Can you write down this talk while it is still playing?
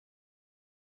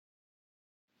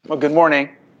Well, good morning.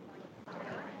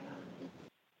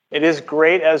 It is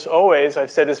great, as always,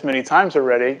 I've said this many times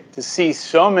already, to see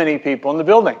so many people in the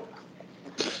building.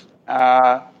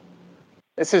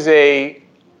 This is a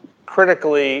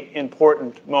critically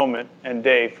important moment and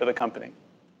day for the company.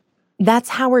 That's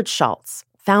Howard Schultz,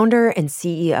 founder and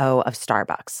CEO of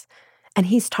Starbucks. And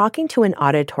he's talking to an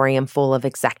auditorium full of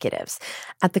executives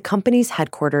at the company's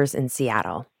headquarters in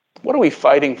Seattle. What are we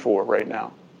fighting for right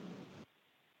now?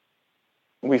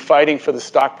 Are we fighting for the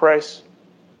stock price?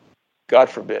 God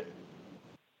forbid.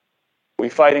 Are we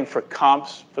fighting for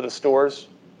comps for the stores?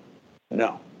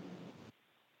 No.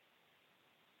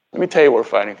 Let me tell you what we're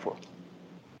fighting for.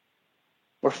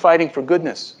 We're fighting for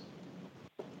goodness.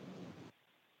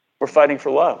 We're fighting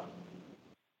for love.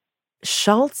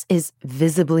 Schultz is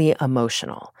visibly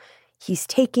emotional. He's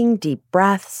taking deep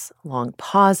breaths, long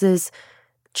pauses,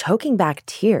 choking back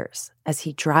tears as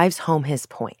he drives home his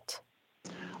point.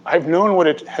 I've known what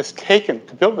it has taken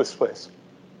to build this place.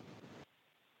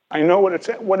 I know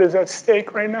what is at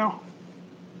stake right now.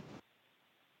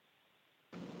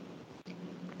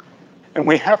 And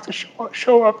we have to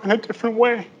show up in a different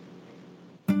way.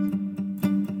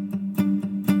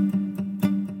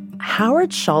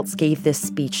 Howard Schultz gave this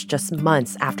speech just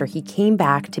months after he came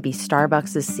back to be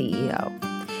Starbucks'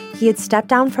 CEO. He had stepped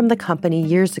down from the company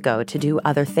years ago to do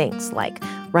other things, like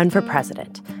run for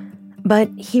president. But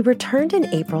he returned in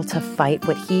April to fight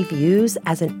what he views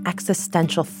as an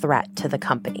existential threat to the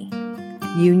company: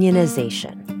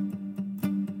 unionization.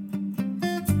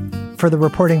 For the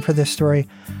reporting for this story,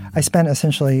 I spent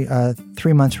essentially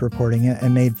 3 months reporting it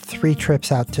and made 3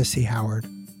 trips out to see Howard.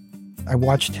 I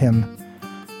watched him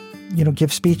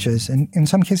give speeches, and in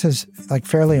some cases, like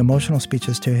fairly emotional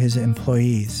speeches to his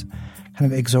employees,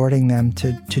 kind of exhorting them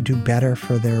to do better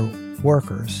for their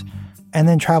workers, and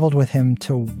then traveled with him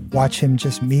to watch him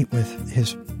just meet with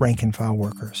his rank-and-file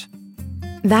workers.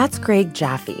 That's Greg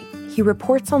Jaffe. He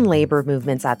reports on labor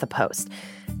movements at the Post.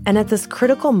 And at this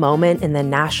critical moment in the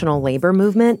national labor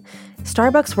movement,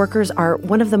 Starbucks workers are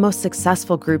one of the most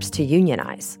successful groups to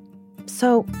unionize.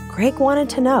 So Greg wanted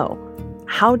to know,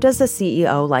 how does a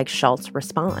CEO like Schultz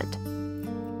respond?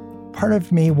 Part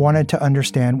of me wanted to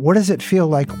understand, what does it feel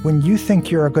like when you think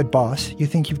you're a good boss, you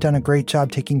think you've done a great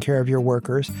job taking care of your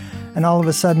workers, and all of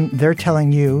a sudden they're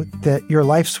telling you that your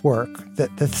life's work,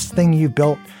 that this thing you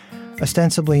built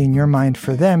ostensibly in your mind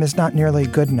for them is not nearly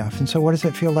good enough. And so what does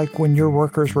it feel like when your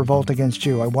workers revolt against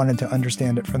you? I wanted to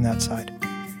understand it from that side.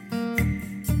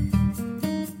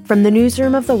 From the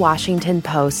newsroom of the Washington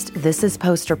Post, this is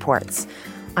Post Reports.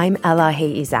 I'm Ella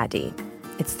Heizadi.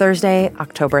 It's Thursday,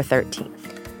 October 13th.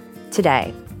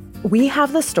 Today, we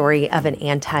have the story of an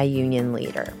anti-union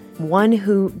leader, one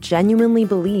who genuinely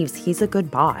believes he's a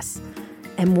good boss,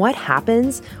 and what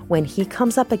happens when he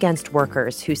comes up against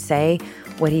workers who say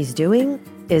what he's doing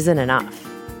isn't enough.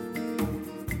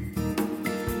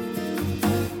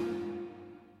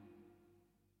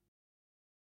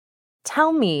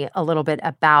 Tell me a little bit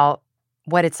about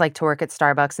what it's like to work at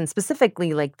Starbucks, and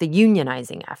specifically like the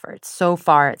unionizing efforts so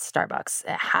far at Starbucks.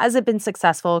 Has it been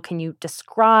successful? Can you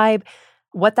describe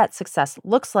what that success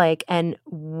looks like, and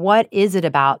what is it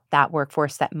about that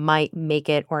workforce that might make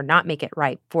it or not make it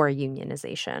right for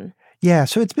unionization? Yeah,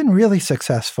 so it's been really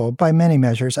successful by many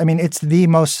measures. I mean, it's the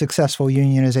most successful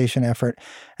unionization effort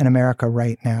in America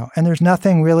right now. And there's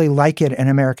nothing really like it in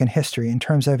American history in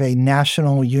terms of a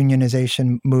national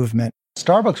unionization movement.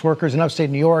 Starbucks workers in upstate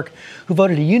New York who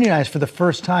voted to unionize for the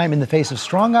first time in the face of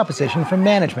strong opposition from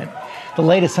management. The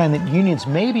latest sign that unions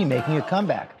may be making a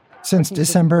comeback. Since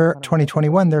December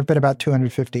 2021, there have been about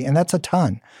 250, and that's a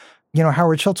ton.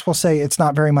 Howard Schultz will say it's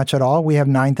not very much at all. We have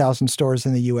 9,000 stores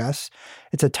in the U.S.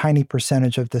 It's a tiny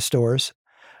percentage of the stores.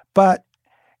 But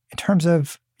in terms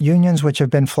of unions, which have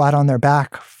been flat on their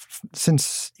back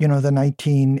since, the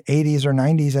 1980s or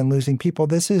 90s and losing people,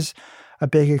 this is a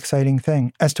big, exciting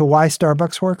thing. As to why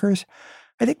Starbucks workers,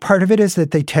 I think part of it is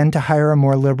that they tend to hire a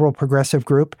more liberal, progressive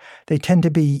group. They tend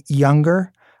to be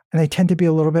younger, and they tend to be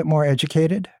a little bit more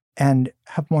educated and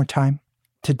have more time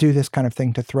to do this kind of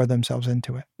thing, to throw themselves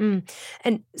into it.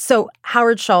 And so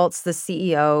Howard Schultz, the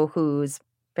CEO who's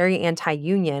very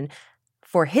anti-union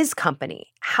for his company,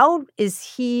 how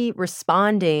is he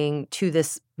responding to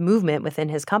this movement within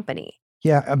his company?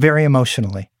 Yeah, very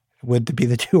emotionally would be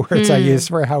the 2 words I use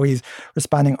for how he's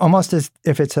responding, almost as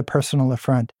if it's a personal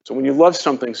affront. So when you love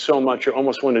something so much, you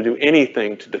almost want to do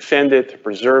anything to defend it, to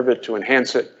preserve it, to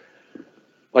enhance it,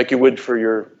 like you would for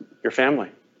your family.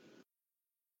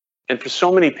 And for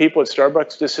so many people at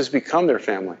Starbucks, this has become their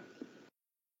family.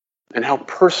 And how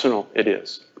personal it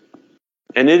is.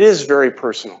 And it is very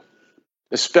personal,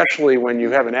 especially when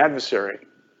you have an adversary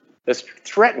that's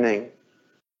threatening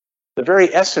the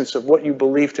very essence of what you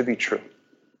believe to be true.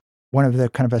 One of the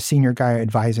kind of a senior guy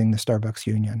advising the Starbucks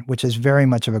union, which is very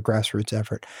much of a grassroots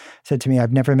effort, said to me,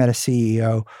 I've never met a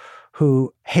CEO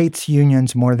who hates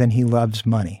unions more than he loves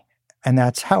money. And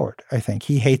that's Howard, I think.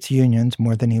 He hates unions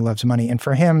more than he loves money. And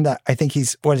for him, that I think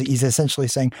he's essentially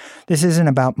saying, this isn't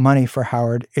about money for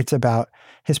Howard. It's about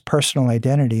his personal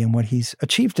identity and what he's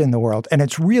achieved in the world. And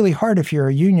it's really hard if you're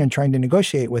a union trying to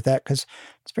negotiate with that, because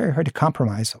it's very hard to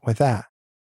compromise with that.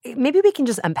 Maybe we can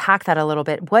just unpack that a little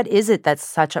bit. What is it that's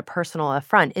such a personal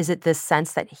affront? Is it this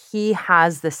sense that he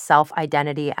has the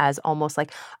self-identity as almost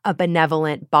like a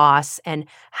benevolent boss, and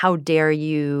how dare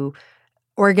you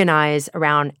organize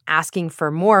around asking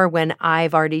for more when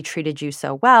I've already treated you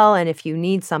so well, and if you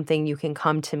need something, you can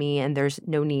come to me, and there's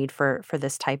no need for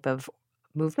this type of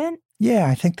movement? Yeah,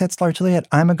 I think that's largely it.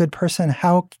 I'm a good person.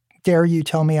 How dare you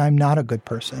tell me I'm not a good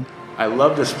person? I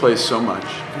love this place so much,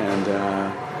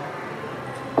 and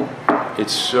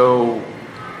it's so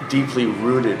deeply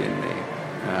rooted in me,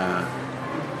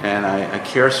 and I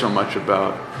care so much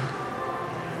about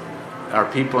our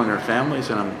people and their families,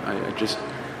 and I just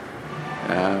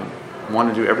want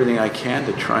to do everything I can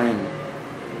to try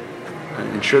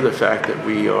and ensure the fact that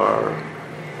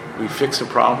we fix the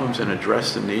problems and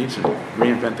address the needs and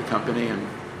reinvent the company. And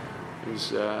it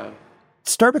was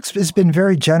Starbucks has been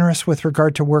very generous with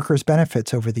regard to workers'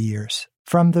 benefits over the years.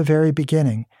 From the very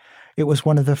beginning, it was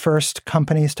one of the first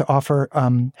companies to offer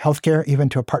healthcare even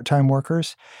to part-time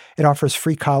workers. It offers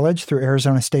free college through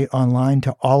Arizona State Online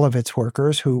to all of its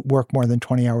workers who work more than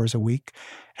 20 hours a week.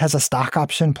 It has a stock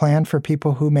option plan for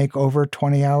people who work over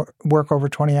 20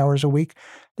 hours a week.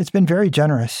 It's been very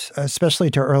generous, especially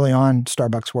to early on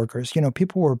Starbucks workers. You know,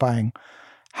 people were buying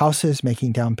houses,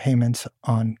 making down payments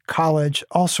on college,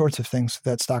 all sorts of things with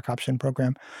that stock option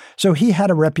program. So he had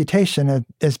a reputation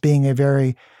as being a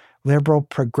very liberal,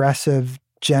 progressive,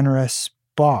 generous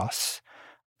boss.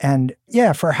 And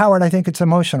yeah, for Howard, I think it's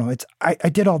emotional. I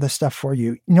did all this stuff for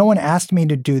you. No one asked me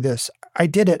to do this. I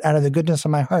did it out of the goodness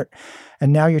of my heart.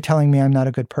 And now you're telling me I'm not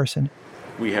a good person.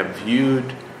 We have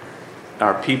viewed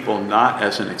our people not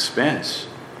as an expense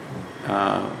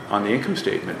on the income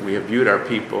statement. We have viewed our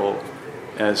people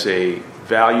as a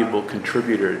valuable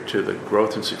contributor to the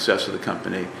growth and success of the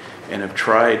company, and have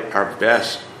tried our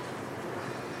best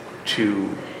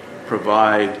to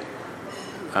provide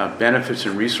benefits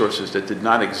and resources that did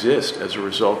not exist as a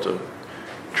result of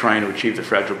trying to achieve the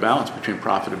fragile balance between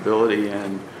profitability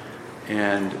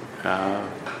and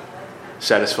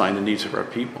satisfying the needs of our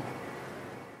people.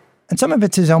 And some of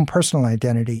it's his own personal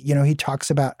identity. You know, he talks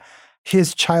about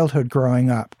his childhood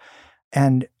growing up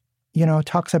and, you know,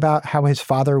 talks about how his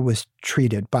father was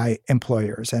treated by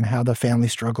employers and how the family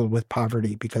struggled with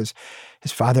poverty because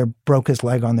his father broke his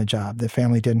leg on the job. The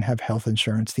family didn't have health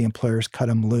insurance. The employers cut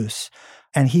him loose.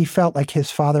 And he felt like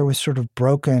his father was sort of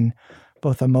broken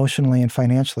both emotionally and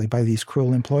financially by these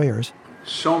cruel employers.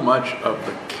 So much of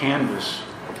the canvas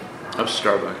of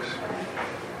Starbucks,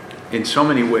 in so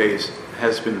many ways,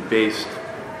 has been based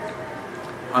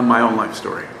on my own life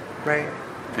story. Right.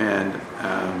 And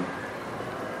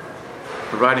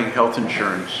providing health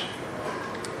insurance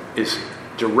is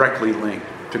directly linked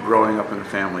to growing up in a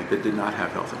family that did not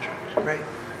have health insurance. Right.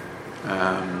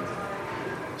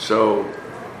 So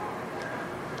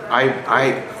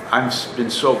I've been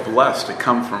so blessed to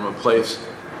come from a place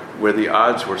where the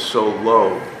odds were so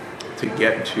low to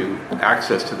get to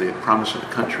access to the promise of the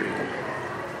country.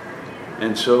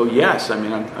 And so, yes, I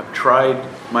mean, I've tried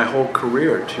my whole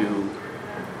career to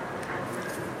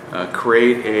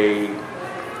create a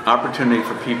opportunity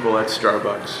for people at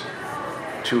Starbucks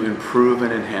to improve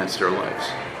and enhance their lives,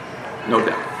 no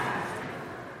doubt.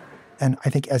 And I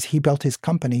think as he built his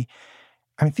company,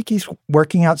 I think he's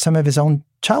working out some of his own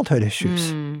childhood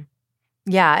issues.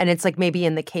 Yeah, and it's like maybe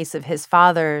in the case of his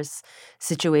father's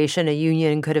situation, a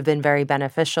union could have been very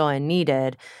beneficial and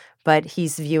needed, but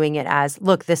he's viewing it as,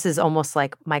 look, this is almost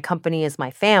like my company is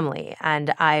my family,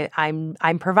 and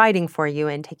I'm providing for you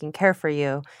and taking care for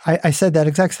you. I said that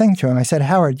exact thing to him. I said,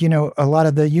 Howard, you know, a lot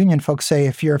of the union folks say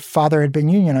if your father had been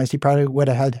unionized, he probably would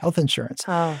have had health insurance.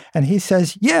 Oh. And he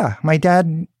says, yeah, my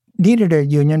dad needed a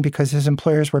union because his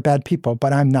employers were bad people,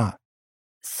 but I'm not.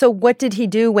 So what did he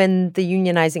do when the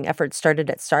unionizing effort started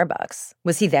at Starbucks?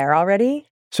 Was he there already?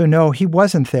 So no, he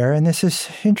wasn't there, and this is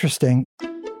interesting.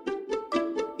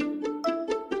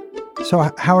 So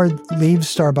Howard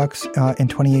leaves Starbucks in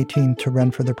 2018 to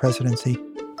run for the presidency.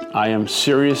 I am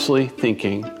seriously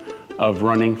thinking of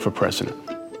running for president.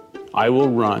 I will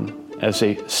run as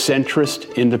a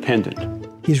centrist independent.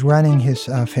 He's running his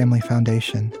family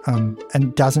foundation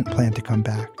and doesn't plan to come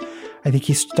back. I think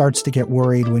he starts to get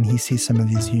worried when he sees some of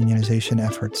these unionization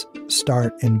efforts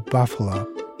start in Buffalo.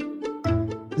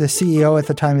 The CEO at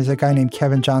the time is a guy named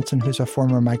Kevin Johnson, who's a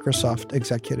former Microsoft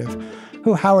executive,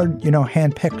 who Howard,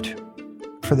 handpicked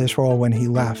for this role when he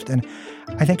left. And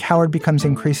I think Howard becomes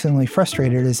increasingly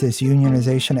frustrated as this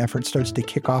unionization effort starts to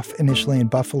kick off initially in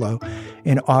Buffalo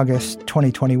in August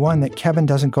 2021, that Kevin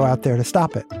doesn't go out there to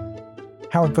stop it.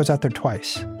 Howard goes out there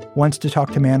twice, once to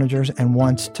talk to managers and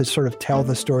once to sort of tell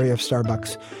the story of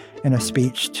Starbucks in a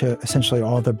speech to essentially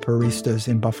all the baristas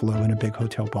in Buffalo in a big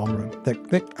hotel ballroom. That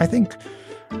I think,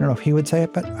 I don't know if he would say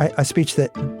it, but a speech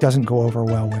that doesn't go over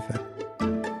well with it.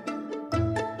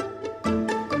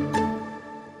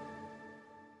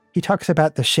 He talks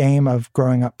about the shame of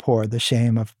growing up poor, the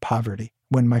shame of poverty,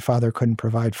 when my father couldn't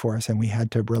provide for us and we had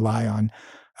to rely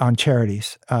on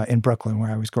charities in Brooklyn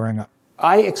where I was growing up.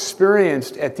 I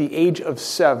experienced at the age of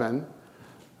 7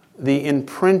 the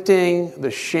imprinting,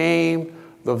 the shame,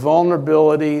 the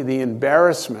vulnerability, the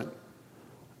embarrassment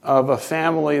of a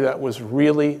family that was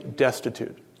really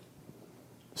destitute.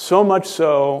 So much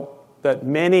so that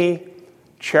many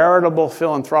charitable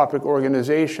philanthropic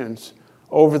organizations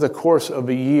over the course of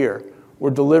a year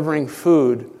were delivering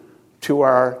food to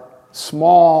our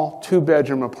small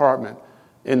 2-bedroom apartment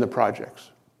in the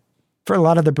projects. For a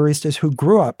lot of the baristas who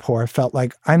grew up poor, felt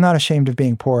like, I'm not ashamed of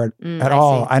being poor at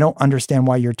all. I don't understand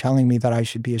why you're telling me that I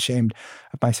should be ashamed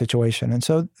of my situation. And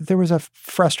so there was a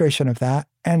frustration of that.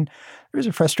 And there was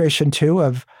a frustration, too,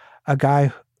 of a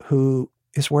guy who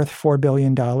is worth $4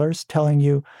 billion telling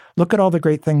you, look at all the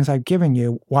great things I've given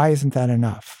you. Why isn't that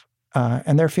enough?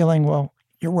 And they're feeling, well,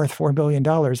 you're worth $4 billion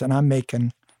and I'm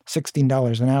making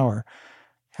 $16 an hour.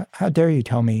 How dare you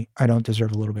tell me I don't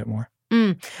deserve a little bit more?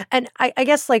 And I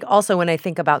guess also when I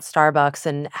think about Starbucks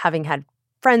and having had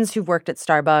friends who've worked at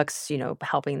Starbucks,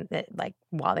 helping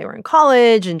while they were in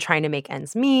college and trying to make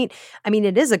ends meet. I mean,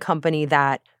 it is a company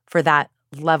that for that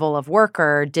level of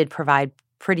worker did provide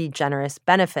pretty generous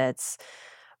benefits.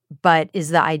 But is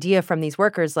the idea from these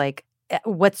workers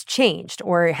what's changed,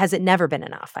 or has it never been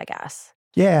enough, I guess?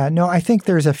 Yeah, no, I think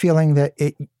there's a feeling that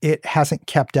it hasn't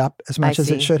kept up as much as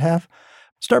it should have.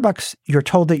 Starbucks, you're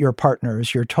told that you're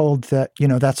partners. You're told that,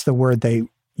 that's the word they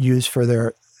use for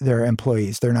their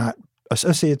employees. They're not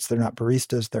associates. They're not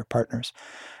baristas. They're partners.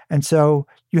 And so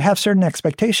you have certain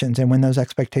expectations. And when those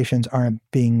expectations aren't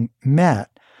being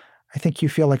met, I think you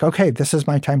feel like, okay, this is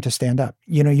my time to stand up.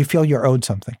 You feel you're owed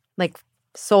something. Like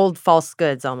sold false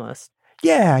goods almost.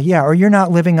 Yeah. Or you're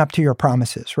not living up to your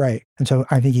promises, right? And so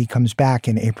I think he comes back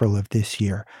in April of this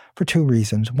year for 2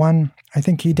 reasons. One, I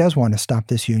think he does want to stop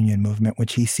this union movement,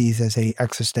 which he sees as an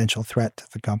existential threat to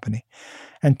the company.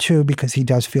 And 2, because he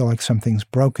does feel like something's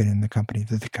broken in the company,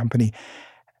 that the company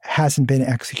hasn't been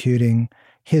executing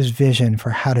his vision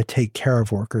for how to take care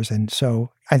of workers. And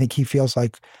so I think he feels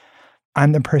like,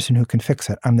 I'm the person who can fix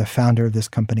it. I'm the founder of this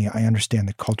company. I understand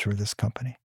the culture of this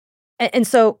company. And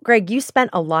so, Greg, you spent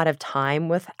a lot of time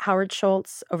with Howard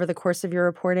Schultz over the course of your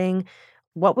reporting.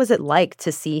 What was it like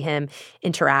to see him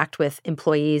interact with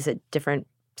employees at different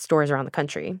stores around the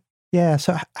country? Yeah,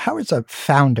 so Howard's a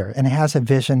founder and has a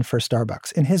vision for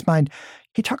Starbucks. In his mind,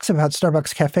 he talks about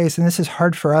Starbucks cafes, and this is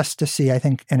hard for us to see, I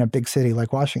think, in a big city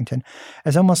like Washington,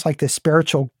 as almost like this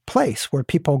spiritual place where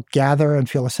people gather and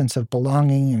feel a sense of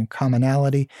belonging and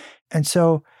commonality. And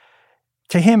so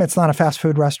to him, it's not a fast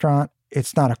food restaurant.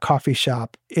 It's not a coffee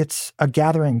shop. It's a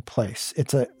gathering place.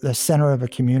 It's the center of a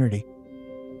community.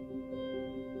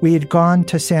 We had gone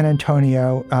to San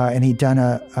Antonio, and he'd done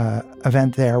a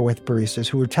event there with baristas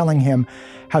who were telling him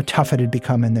how tough it had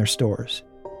become in their stores.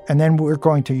 And then we were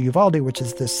going to Uvalde, which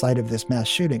is the site of this mass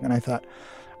shooting. And I thought,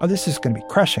 oh, this is going to be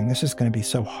crushing. This is going to be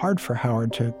so hard for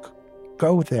Howard to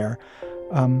go there.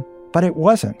 But it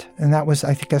wasn't. And that was,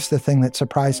 I think that's the thing that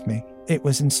surprised me. It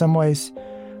was in some ways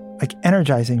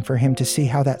energizing for him to see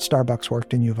how that Starbucks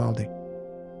worked in Uvalde.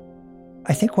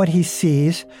 I think what he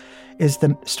sees is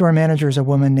the store manager is a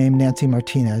woman named Nancy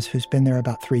Martinez, who's been there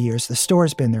about 3 years. The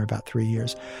store's been there about 3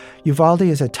 years. Uvalde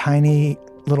is a tiny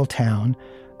little town,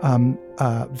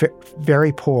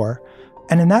 very poor.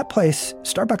 And in that place,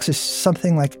 Starbucks is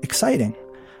something exciting.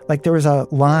 There was a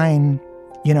line,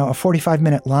 a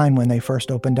 45-minute line when they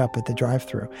first opened up at the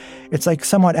drive-thru. It's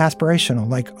somewhat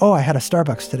aspirational, oh, I had a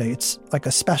Starbucks today. It's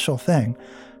a special thing.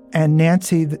 And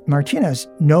Nancy Martinez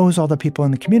knows all the people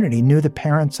in the community, knew the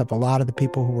parents of a lot of the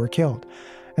people who were killed.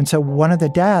 And so one of the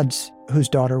dads whose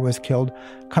daughter was killed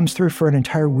comes through for an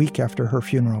entire week after her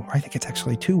funeral. I think it's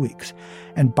actually 2 weeks,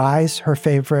 and buys her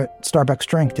favorite Starbucks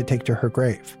drink to take to her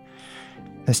grave.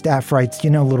 The staff writes,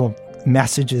 little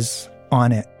messages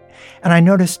on it. And I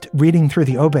noticed reading through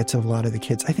the obits of a lot of the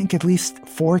kids, I think at least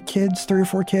 3 or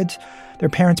 4 kids, their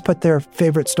parents put their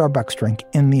favorite Starbucks drink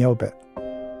in the obit.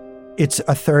 It's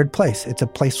a third place. It's a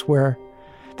place where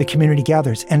the community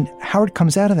gathers. And Howard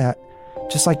comes out of that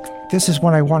just like, this is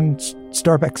what I want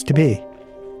Starbucks to be.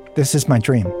 This is my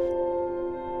dream.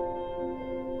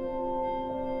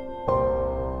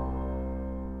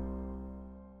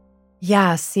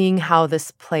 Yeah, seeing how this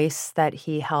place that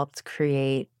he helped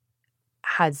create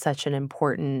had such an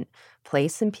important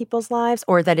place in people's lives,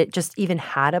 or that it just even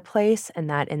had a place, and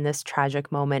that in this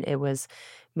tragic moment it was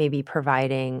maybe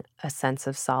providing a sense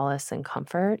of solace and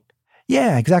comfort.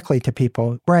 Yeah, exactly, to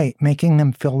people. Right, making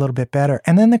them feel a little bit better.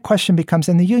 And then the question becomes,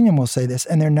 and the union will say this,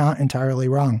 and they're not entirely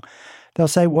wrong. They'll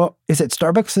say, well, is it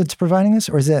Starbucks that's providing this,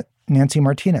 or is it Nancy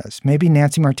Martinez? Maybe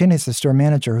Nancy Martinez, the store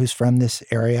manager who's from this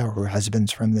area, or her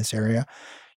husband's from this area.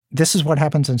 This is what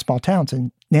happens in small towns.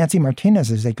 And Nancy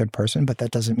Martinez is a good person, but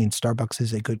that doesn't mean Starbucks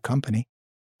is a good company.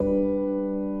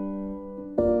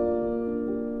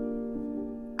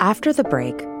 After the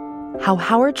break, how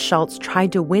Howard Schultz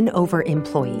tried to win over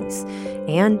employees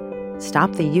and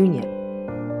stop the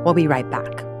union. We'll be right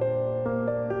back.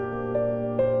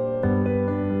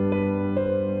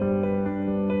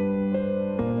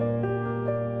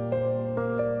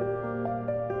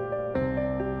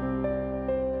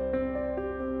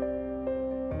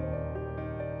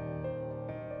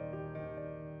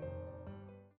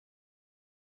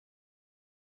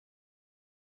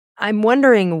 I'm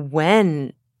wondering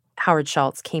when Howard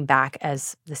Schultz came back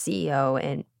as the CEO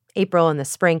in April in the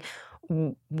spring,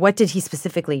 what did he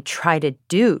specifically try to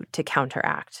do to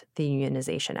counteract the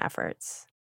unionization efforts?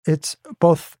 It's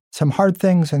both some hard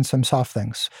things and some soft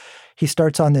things. He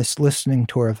starts on this listening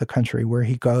tour of the country where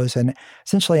he goes and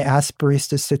essentially asks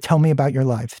baristas to tell me about your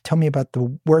life. Tell me about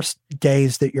the worst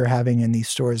days that you're having in these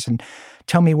stores, and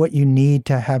tell me what you need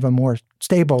to have a more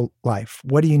stable life.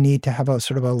 What do you need to have a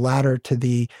sort of a ladder to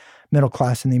the middle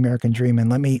class and the American dream?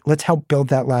 And let's help build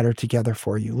that ladder together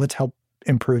for you. Let's help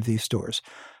improve these stores.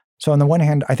 So on the one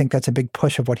hand, I think that's a big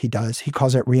push of what he does. He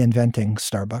calls it reinventing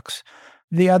Starbucks.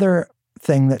 The other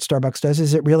thing that Starbucks does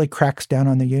is it really cracks down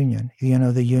on the union. You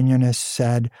know, the union has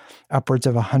said upwards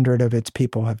of 100 of its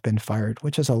people have been fired,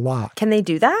 which is a lot. Can they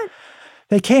do that?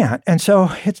 They can't. And so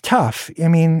it's tough. I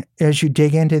mean, as you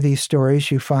dig into these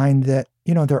stories, you find that,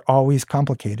 you know, they're always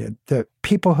complicated. The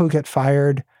people who get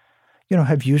fired, you know,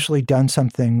 have usually done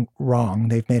something wrong.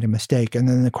 They've made a mistake. And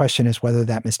then the question is whether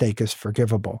that mistake is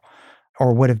forgivable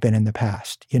or would have been in the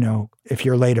past, you know, if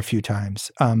you're late a few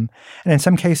times. And in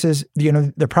some cases, you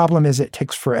know, the problem is it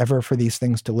takes forever for these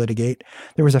things to litigate.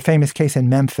 There was a famous case in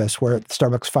Memphis where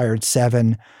Starbucks fired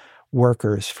 7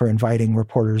 workers for inviting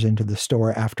reporters into the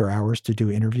store after hours to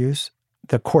do interviews.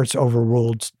 The courts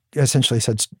overruled, essentially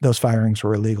said those firings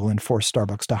were illegal and forced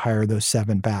Starbucks to hire those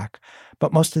 7 back.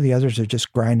 But most of the others are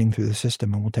just grinding through the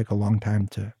system and will take a long time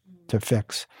to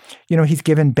fix. You know, he's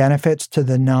given benefits to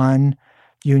the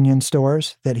non-union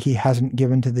stores that he hasn't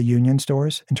given to the union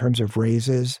stores in terms of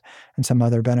raises and some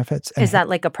other benefits. And is that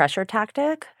like a pressure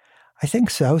tactic? I think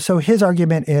so. So his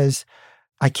argument is,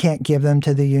 I can't give them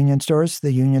to the union stores.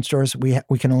 The union stores, we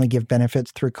can only give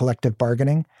benefits through collective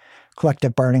bargaining.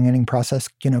 Collective bargaining process,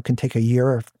 you know, can take a year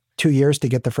or 2 years to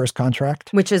get the first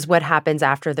contract. Which is what happens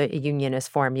after the union is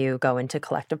formed. You go into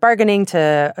collective bargaining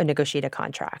to negotiate a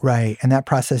contract. Right. And that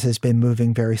process has been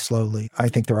moving very slowly. I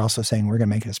think they're also saying we're going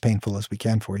to make it as painful as we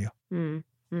can for you.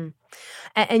 Mm-hmm.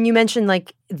 And you mentioned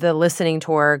like the listening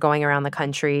tour going around the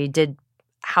country. Did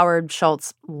Howard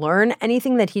Schultz learn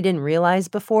anything that he didn't realize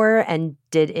before? And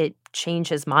did it change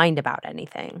his mind about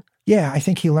anything? Yeah, I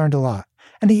think he learned a lot.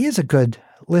 And he is a good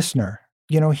listener.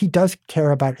 You know, he does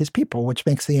care about his people, which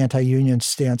makes the anti-union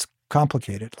stance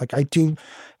complicated. Like, I do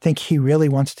think he really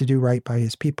wants to do right by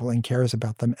his people and cares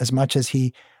about them as much as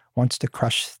he wants to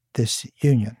crush this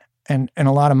union. And in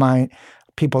a lot of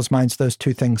people's minds, those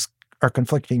two things are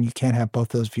conflicting. You can't have both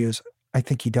those views. I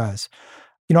think he does.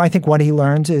 You know, I think what he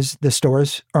learns is the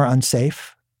stores are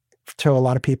unsafe to a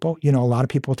lot of people. You know, a lot of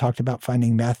people talked about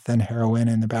finding meth and heroin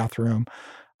in the bathroom,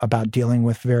 about dealing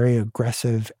with very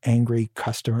aggressive, angry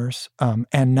customers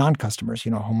and non-customers,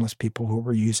 you know, homeless people who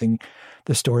were using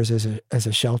the stores as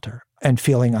a shelter and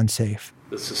feeling unsafe.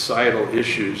 The societal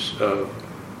issues of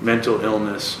mental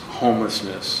illness,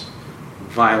 homelessness,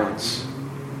 violence,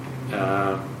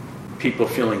 people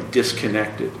feeling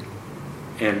disconnected,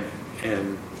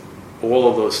 and all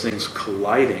of those things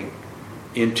colliding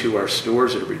into our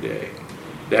stores every day,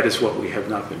 that is what we have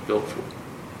not been built for.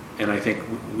 And I think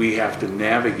we have to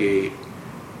navigate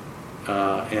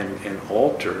and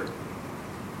alter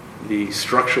the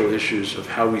structural issues of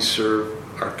how we serve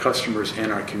our customers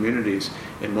and our communities,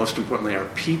 and most importantly, our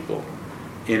people,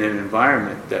 in an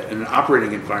environment an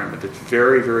operating environment that's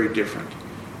very, very different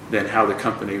than how the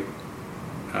company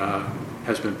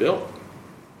has been built.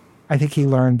 I think he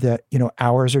learned that,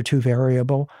 hours are too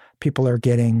variable. People are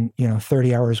getting,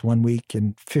 30 hours one week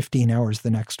and 15 hours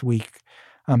the next week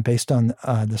based on the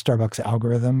Starbucks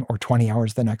algorithm, or 20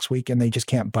 hours the next week, and they just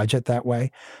can't budget that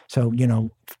way. So,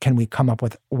 can we come up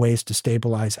with ways to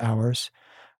stabilize hours?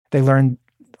 They learned,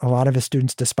 a lot of his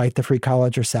students, despite the free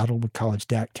college, are saddled with college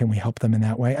debt. Can we help them in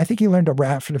that way? I think he learned a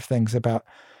raft of things about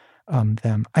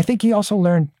them. I think he also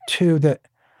learned, too, that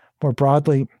more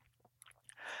broadly,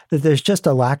 that there's just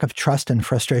a lack of trust and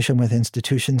frustration with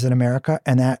institutions in America,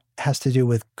 and that has to do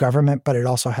with government, but it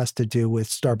also has to do with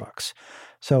Starbucks.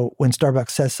 So when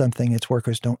Starbucks says something, its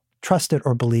workers don't trust it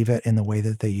or believe it in the way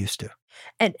that they used to.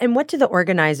 And what do the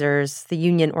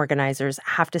union organizers,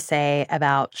 have to say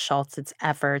about Schultz's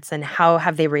efforts, and how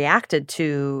have they reacted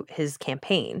to his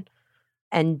campaign?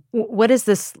 And what does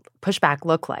this pushback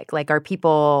look like? Like, are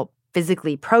people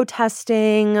physically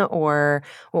protesting, or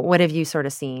what have you sort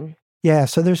of seen? Yeah,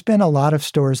 so there's been a lot of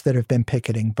stores that have been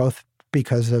picketing, both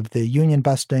because of the union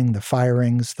busting, the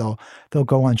firings. They'll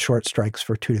go on short strikes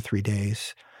for 2 to 3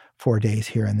 days, 4 days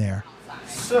here and there.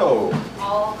 So,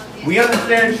 we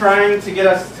understand trying to get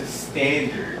us to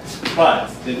standards, but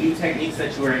the new techniques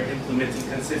that you are implementing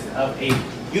consist of a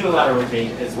unilateral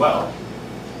change as well.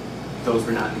 Those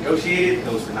were not negotiated,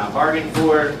 those were not bargained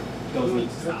for, those need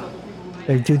to stop.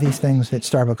 They do these things that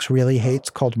Starbucks really hates,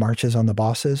 called marches on the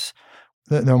bosses.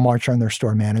 They'll march on their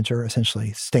store manager,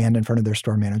 essentially stand in front of their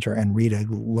store manager and read a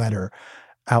letter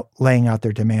laying out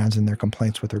their demands and their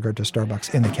complaints with regard to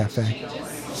Starbucks in the cafe.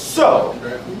 So,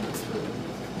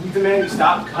 we demand you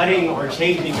stop cutting or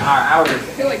changing our hours. I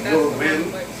feel like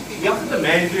that's we also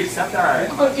demand you accept our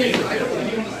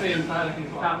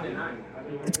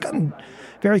It's gotten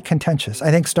very contentious.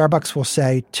 I think Starbucks will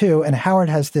say, too, and Howard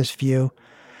has this view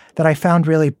that I found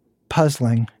really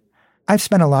puzzling. I've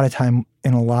spent a lot of time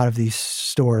in a lot of these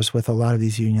stores with a lot of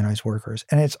these unionized workers,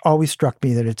 and it's always struck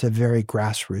me that it's a very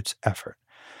grassroots effort.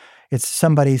 It's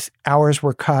somebody's hours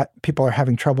were cut, people are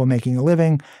having trouble making a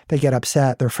living, they get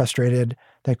upset, they're frustrated,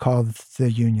 they call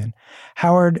the union.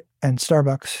 Howard and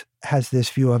Starbucks has this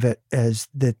view of it as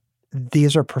that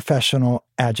these are professional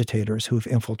agitators who've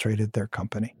infiltrated their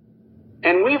company.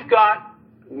 And we've got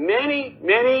many,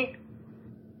 many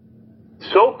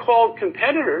so-called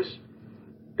competitors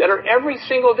that are every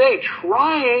single day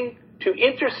trying to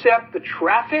intercept the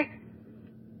traffic,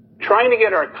 trying to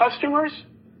get our customers.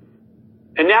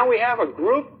 And now we have a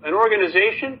group, an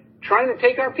organization, trying to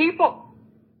take our people.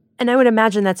 And I would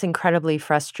imagine that's incredibly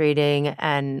frustrating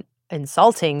and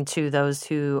insulting to those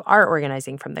who are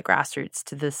organizing from the grassroots,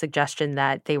 to the suggestion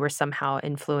that they were somehow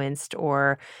influenced,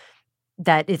 or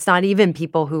that it's not even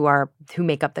people who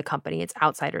make up the company, it's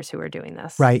outsiders who are doing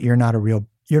this. Right, you're not a real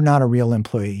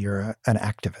employee, you're an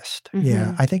activist. Mm-hmm.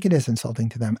 Yeah, I think it is insulting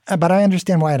to them. But I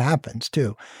understand why it happens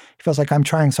too. It feels like I'm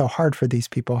trying so hard for these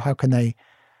people. How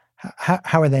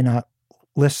are they not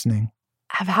listening?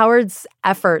 Have Howard's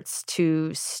efforts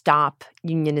to stop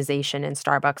unionization in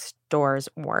Starbucks stores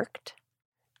worked?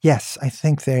 Yes, I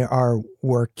think they are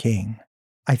working.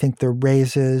 I think the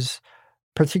raises,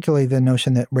 particularly the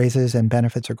notion that raises and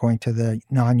benefits are going to the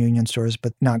non-union stores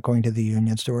but not going to the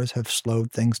union stores, have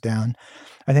slowed things down.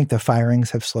 I think the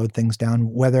firings have slowed things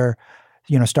down. Whether,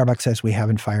 Starbucks says we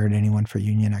haven't fired anyone for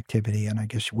union activity, and I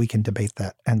guess we can debate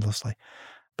that endlessly.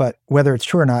 But whether it's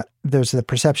true or not, there's the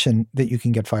perception that you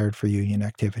can get fired for union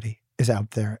activity is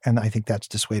out there, and I think that's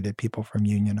dissuaded people from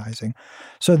unionizing.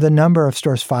 So the number of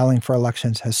stores filing for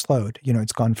elections has slowed.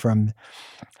 It's gone from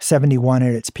 71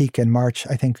 at its peak in March.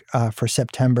 I think for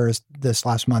September, this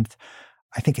last month,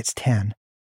 I think it's 10.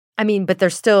 I mean, but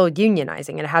they're still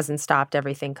unionizing. It hasn't stopped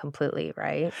everything completely,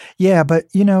 right? Yeah, but,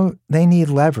 they need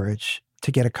leverage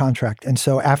to get a contract. And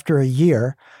so after a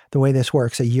year, the way this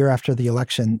works, a year after the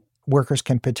election, workers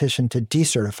can petition to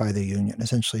decertify the union,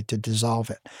 essentially to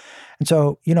dissolve it. And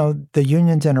so, the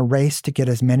union's in a race to get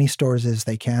as many stores as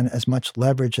they can, as much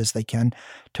leverage as they can,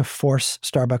 to force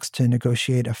Starbucks to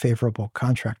negotiate a favorable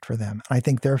contract for them. And I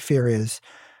think their fear is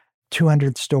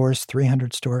 200 stores,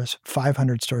 300 stores,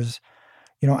 500 stores.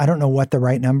 I don't know what the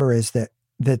right number is that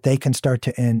they can start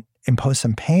to impose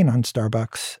some pain on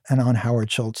Starbucks and on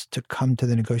Howard Schultz to come to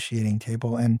the negotiating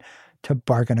table and to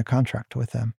bargain a contract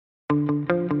with them.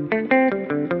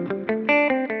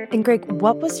 And Greg,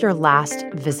 what was your last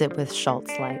visit with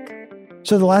Schultz like?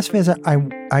 So the last visit,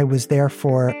 I was there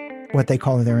for what they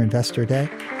call their Investor Day.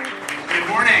 Good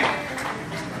morning.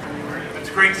 It's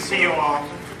great to see you all.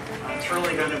 It's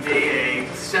truly going to be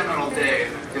a seminal day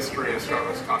in the history of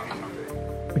Starbucks Coffee Company.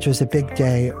 Which was a big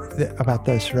day about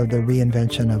the sort of the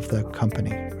reinvention of the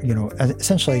company. You know,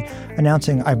 essentially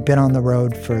announcing, I've been on the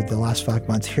road for the last 5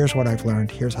 months. Here's what I've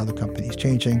learned. Here's how the company's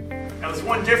changing. Now, there's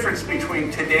one difference between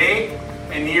today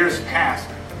and years past,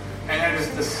 and that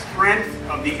is the strength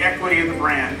of the equity of the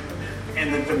brand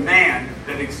and the demand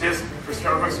that exists for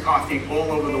Starbucks coffee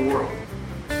all over the world.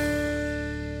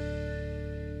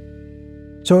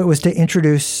 So it was to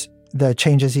introduce the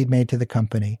changes he'd made to the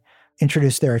company,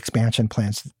 introduce their expansion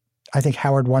plans. I think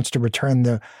Howard wants to return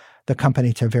the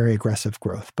company to very aggressive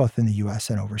growth, both in the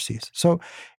U.S. and overseas. So,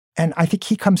 and I think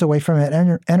he comes away from it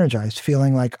energized,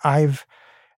 feeling like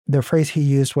the phrase he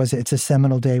used was, it's a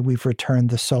seminal day, we've returned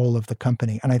the soul of the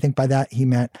company. And I think by that he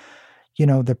meant, you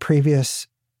know, the previous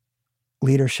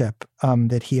leadership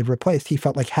that he had replaced, he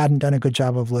felt like hadn't done a good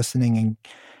job of listening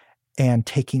and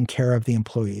taking care of the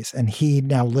employees. And he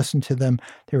now listened to them.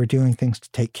 They were doing things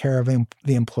to take care of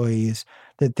the employees,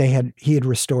 that he had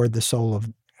restored the soul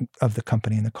of the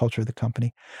company and the culture of the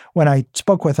company. When I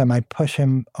spoke with him, I pushed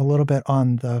him a little bit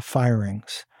on the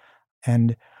firings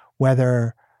and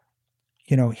whether,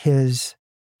 you know, his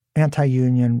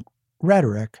anti-union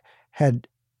rhetoric had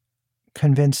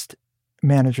convinced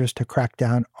managers to crack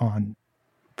down on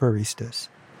baristas.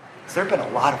 There have been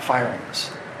a lot of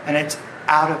firings, and it's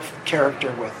out of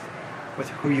character with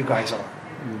who you guys are.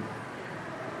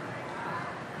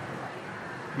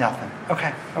 Nothing.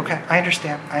 Okay. I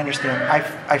understand.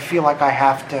 I feel like I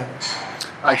have to.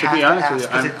 To be honest with you,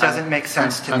 because it doesn't make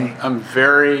sense to me. I'm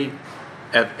very,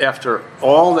 after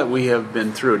all that we have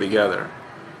been through together,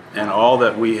 and all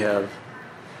that we have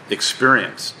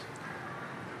experienced,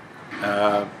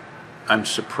 I'm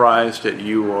surprised that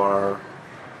you are.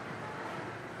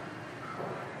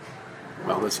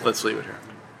 Well, let's leave it here.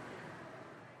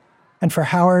 And for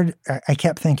Howard, I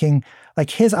kept thinking,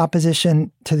 like, his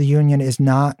opposition to the union is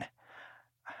not,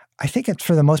 I think it's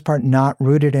for the most part not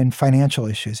rooted in financial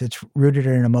issues. It's rooted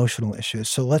in emotional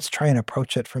issues. So let's try and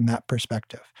approach it from that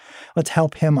perspective. Let's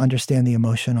help him understand the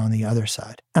emotion on the other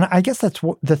side. And I guess that's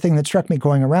the thing that struck me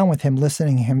going around with him,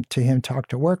 listening to him talk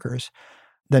to workers,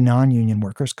 the non-union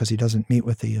workers, because he doesn't meet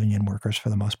with the union workers for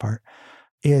the most part,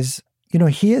 is, you know,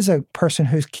 he is a person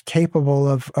who's capable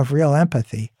of real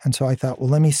empathy. And so I thought, well,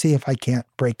 let me see if I can't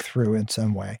break through in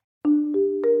some way.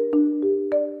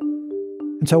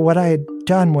 And so what I had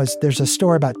done was, there's a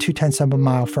store about 0.2 of a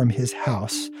mile from his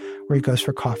house where he goes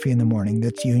for coffee in the morning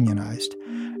that's unionized.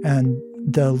 And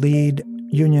the lead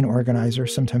union organizer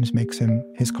sometimes makes him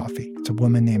his coffee. It's a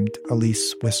woman named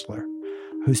Elise Whistler,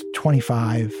 who's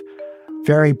 25,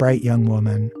 very bright young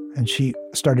woman. And she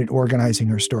started organizing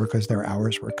her store because their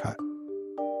hours were cut.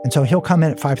 And so he'll come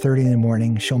in at 5:30 in the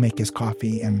morning, she'll make his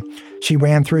coffee, and she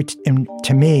ran through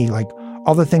to me like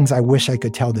all the things I wish I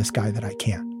could tell this guy that I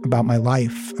can't, about my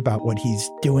life, about what he's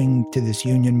doing to this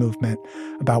union movement,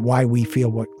 about why we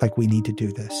feel like we need to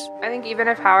do this. I think even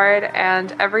if Howard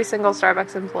and every single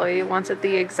Starbucks employee wanted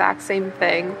the exact same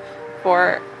thing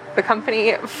for the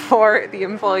company, for the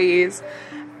employees,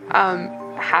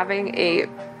 having a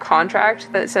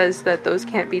contract that says that those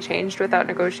can't be changed without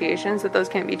negotiations, that those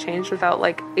can't be changed without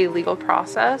like a legal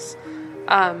process,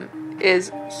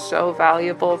 is so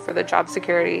valuable for the job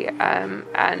security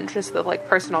and just the like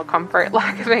personal comfort,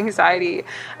 lack of anxiety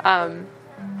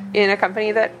in a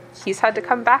company that he's had to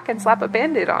come back and slap a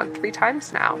Band-Aid on 3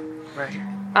 times now. Right.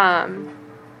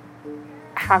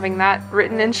 Having that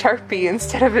written in Sharpie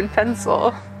instead of in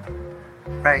pencil.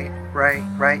 Right.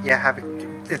 Yeah, having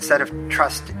instead of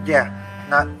trust. Yeah.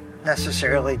 Not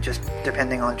necessarily just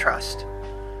depending on trust.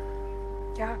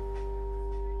 Yeah.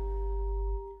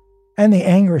 And the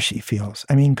anger she feels.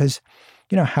 I mean, because,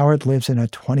 you know, Howard lives in a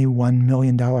 $21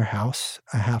 million house,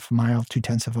 a half mile,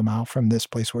 0.2 of a mile from this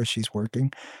place where she's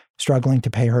working, struggling to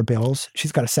pay her bills.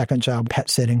 She's got a second job, pet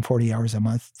sitting 40 hours a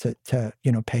month to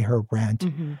pay her rent.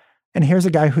 Mm-hmm. And here's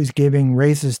a guy who's giving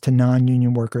raises to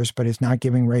non-union workers, but is not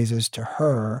giving raises to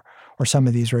her, or some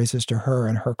of these raises to her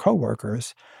and her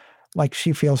coworkers. Like,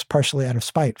 she feels partially out of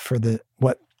spite for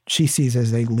what she sees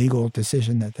as a legal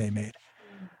decision that they made.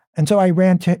 And so I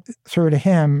ran through to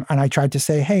him and I tried to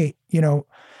say, hey, you know,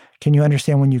 can you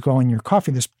understand when you go in your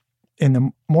coffee in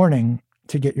the morning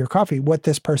to get your coffee, what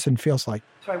this person feels like?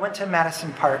 So I went to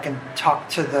Madison Park and talked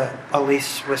to the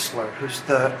Elise Whistler, who's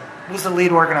the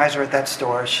lead organizer at that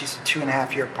store. She's a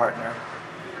 2.5-year partner.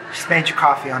 She's made you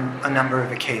coffee on a number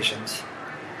of occasions.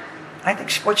 And I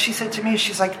think what she said to me is,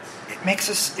 she's like, it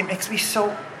makes me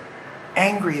so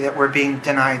angry that we're being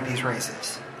denied these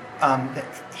raises. That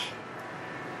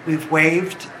we've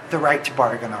waived the right to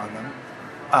bargain on them.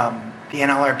 The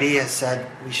NLRB has said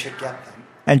we should get them.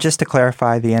 And just to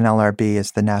clarify, the NLRB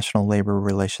is the National Labor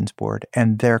Relations Board,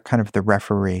 and they're kind of the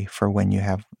referee for when you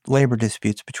have labor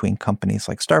disputes between companies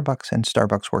like Starbucks and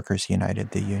Starbucks Workers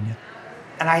United, the union.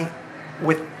 And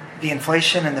with the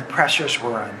inflation and the pressures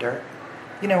we're under,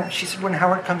 she said, when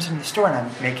Howard comes in the store and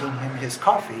I'm making him his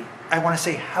coffee, I want to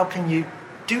say, how can you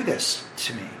do this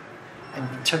to me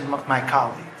and to my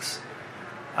colleagues?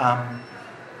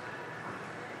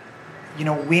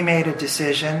 We made a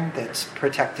decision that's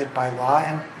protected by law,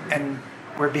 and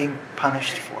we're being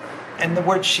punished for it. And the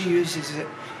word she uses,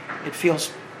 it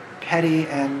feels petty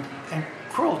and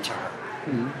cruel to her.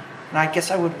 Mm-hmm. And I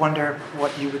guess I would wonder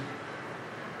what your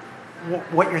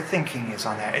thinking is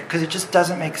on that, because it just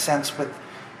doesn't make sense with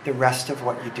the rest of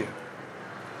what you do.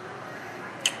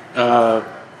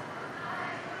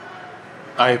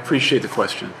 I appreciate the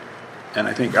question, and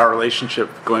I think our relationship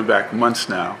going back months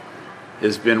now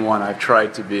has been one I've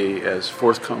tried to be as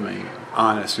forthcoming,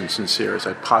 honest, and sincere as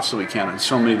I possibly can on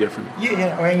so many different... You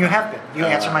have been. You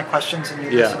answer my questions and you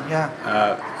listen.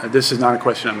 Yeah. This is not a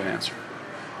question I'm going to answer.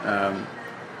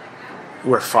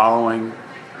 We're following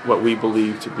what we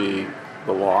believe to be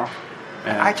the law.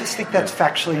 And I just think that's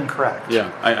factually incorrect.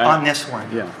 Yeah. On this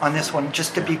one. Yeah. On this one,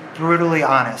 just to be brutally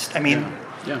honest. I mean,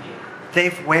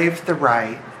 they've waived the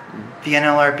right. The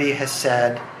NLRB has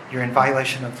said you're in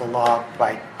violation of the law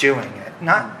by doing it.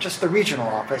 Not just the regional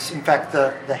office. In fact, the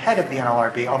head of the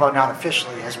NLRB, although not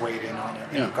officially, has weighed in on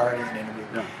it in a Guardian interview.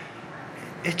 Yeah.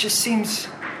 It just seems,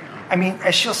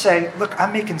 as she'll say, look,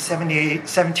 I'm making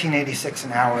 $17.86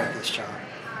 an hour at this job.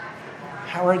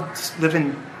 Howard's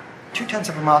living 0.2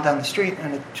 of a mile down the street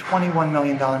in a $21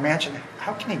 million mansion.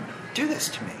 How can he do this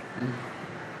to me?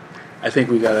 I think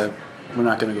we're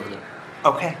not going to go there.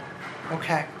 Okay.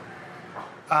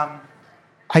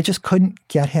 I just couldn't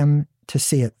get him to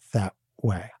see it that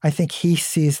way. I think he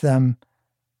sees them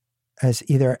as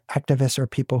either activists or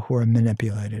people who are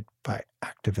manipulated by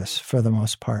activists for the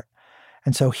most part.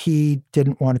 And so he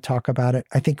didn't want to talk about it.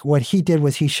 I think what he did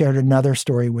was he shared another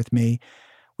story with me,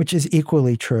 which is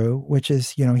equally true, which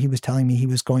is, he was telling me he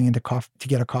was going into to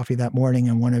get a coffee that morning,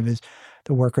 and one of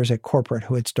the workers at corporate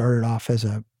who had started off as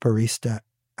a barista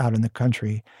out in the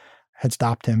country had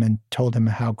stopped him and told him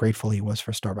how grateful he was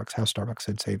for Starbucks, how Starbucks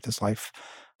had saved his life.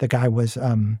 The guy was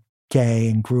gay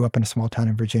and grew up in a small town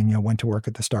in Virginia, went to work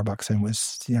at the Starbucks and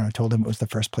was, told him it was the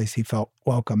first place he felt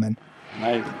welcome. And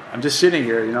I'm just sitting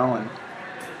here, and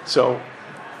so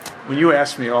when you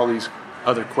ask me all these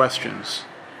other questions,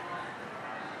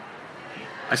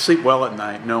 I sleep well at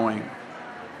night knowing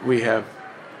we have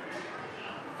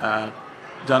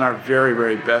done our very,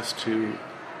 very best to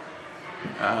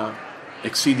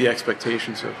exceed the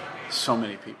expectations of so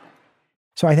many people.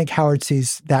 So I think Howard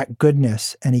sees that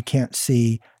goodness and he can't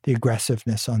see the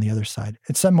aggressiveness on the other side.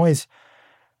 In some ways,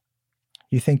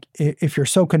 you think if you're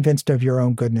so convinced of your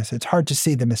own goodness, it's hard to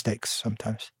see the mistakes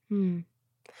sometimes.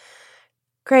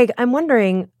 Greg, I'm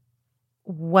wondering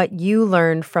what you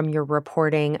learned from your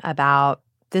reporting about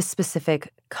this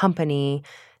specific company,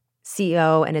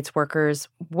 CEO and its workers,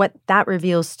 what that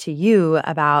reveals to you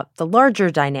about the larger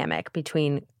dynamic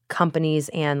between companies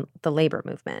and the labor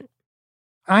movement.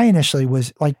 I initially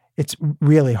was like, it's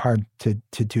really hard to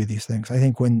do these things. I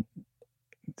think when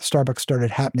Starbucks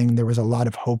started happening, there was a lot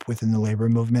of hope within the labor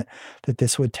movement that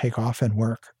this would take off and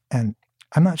work. And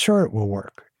I'm not sure it will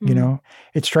work.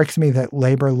 It strikes me that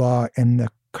labor law in the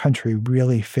country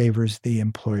really favors the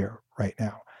employer right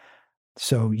now.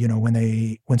 So,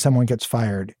 when someone gets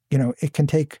fired, it can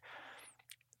take,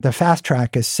 the fast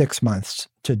track is 6 months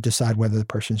to decide whether the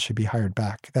person should be hired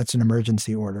back. That's an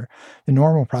emergency order. The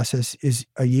normal process is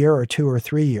a year or 2 or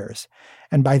 3 years.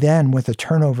 And by then, with the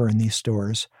turnover in these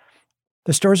stores,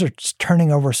 the stores are just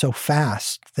turning over so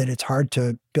fast that it's hard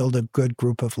to build a good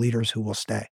group of leaders who will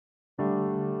stay.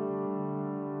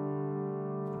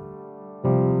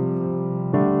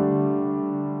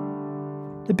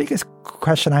 The biggest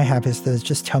question I have is the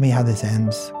just tell me how this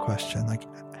ends question. Like,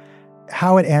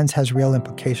 how it ends has real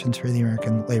implications for the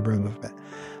American labor movement.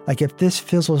 Like, if this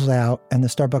fizzles out and the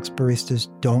Starbucks baristas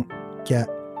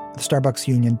the Starbucks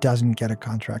union doesn't get a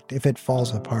contract, if it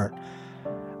falls apart,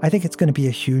 I think it's going to be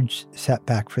a huge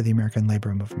setback for the American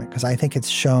labor movement, because I think it's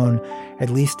shown,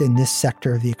 at least in this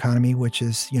sector of the economy, which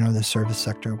is, the service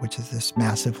sector, which is this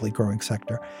massively growing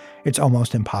sector, it's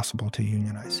almost impossible to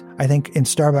unionize. I think in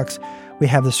Starbucks, we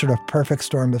have this sort of perfect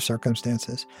storm of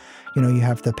circumstances. You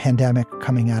have the pandemic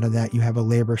coming out of that. You have a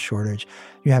labor shortage.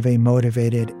 You have a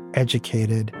motivated,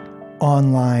 educated,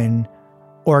 online,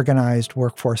 organized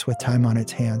workforce with time on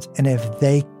its hands. And if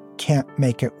they can't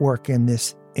make it work in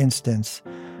this instance,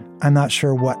 I'm not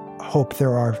sure what hope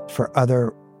there are for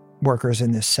other workers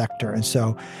in this sector. And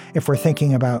so if we're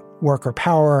thinking about worker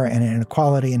power and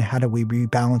inequality and how do we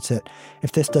rebalance it,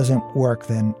 if this doesn't work,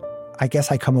 then I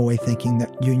guess I come away thinking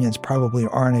that unions probably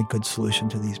aren't a good solution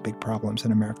to these big problems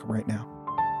in America right now.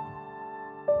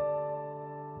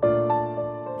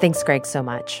 Thanks, Greg, so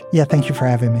much. Yeah, thank you for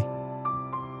having me.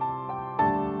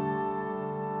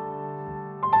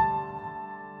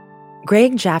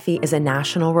 Greg Jaffe is a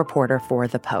national reporter for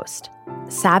The Post.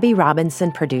 Sabby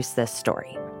Robinson produced this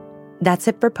story. That's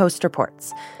it for Post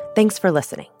Reports. Thanks for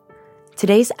listening.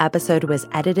 Today's episode was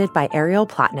edited by Ariel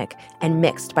Plotnick and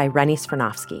mixed by Rennie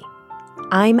Svirnovsky.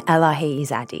 I'm Ella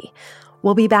Heizadi.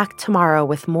 We'll be back tomorrow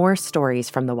with more stories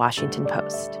from The Washington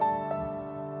Post.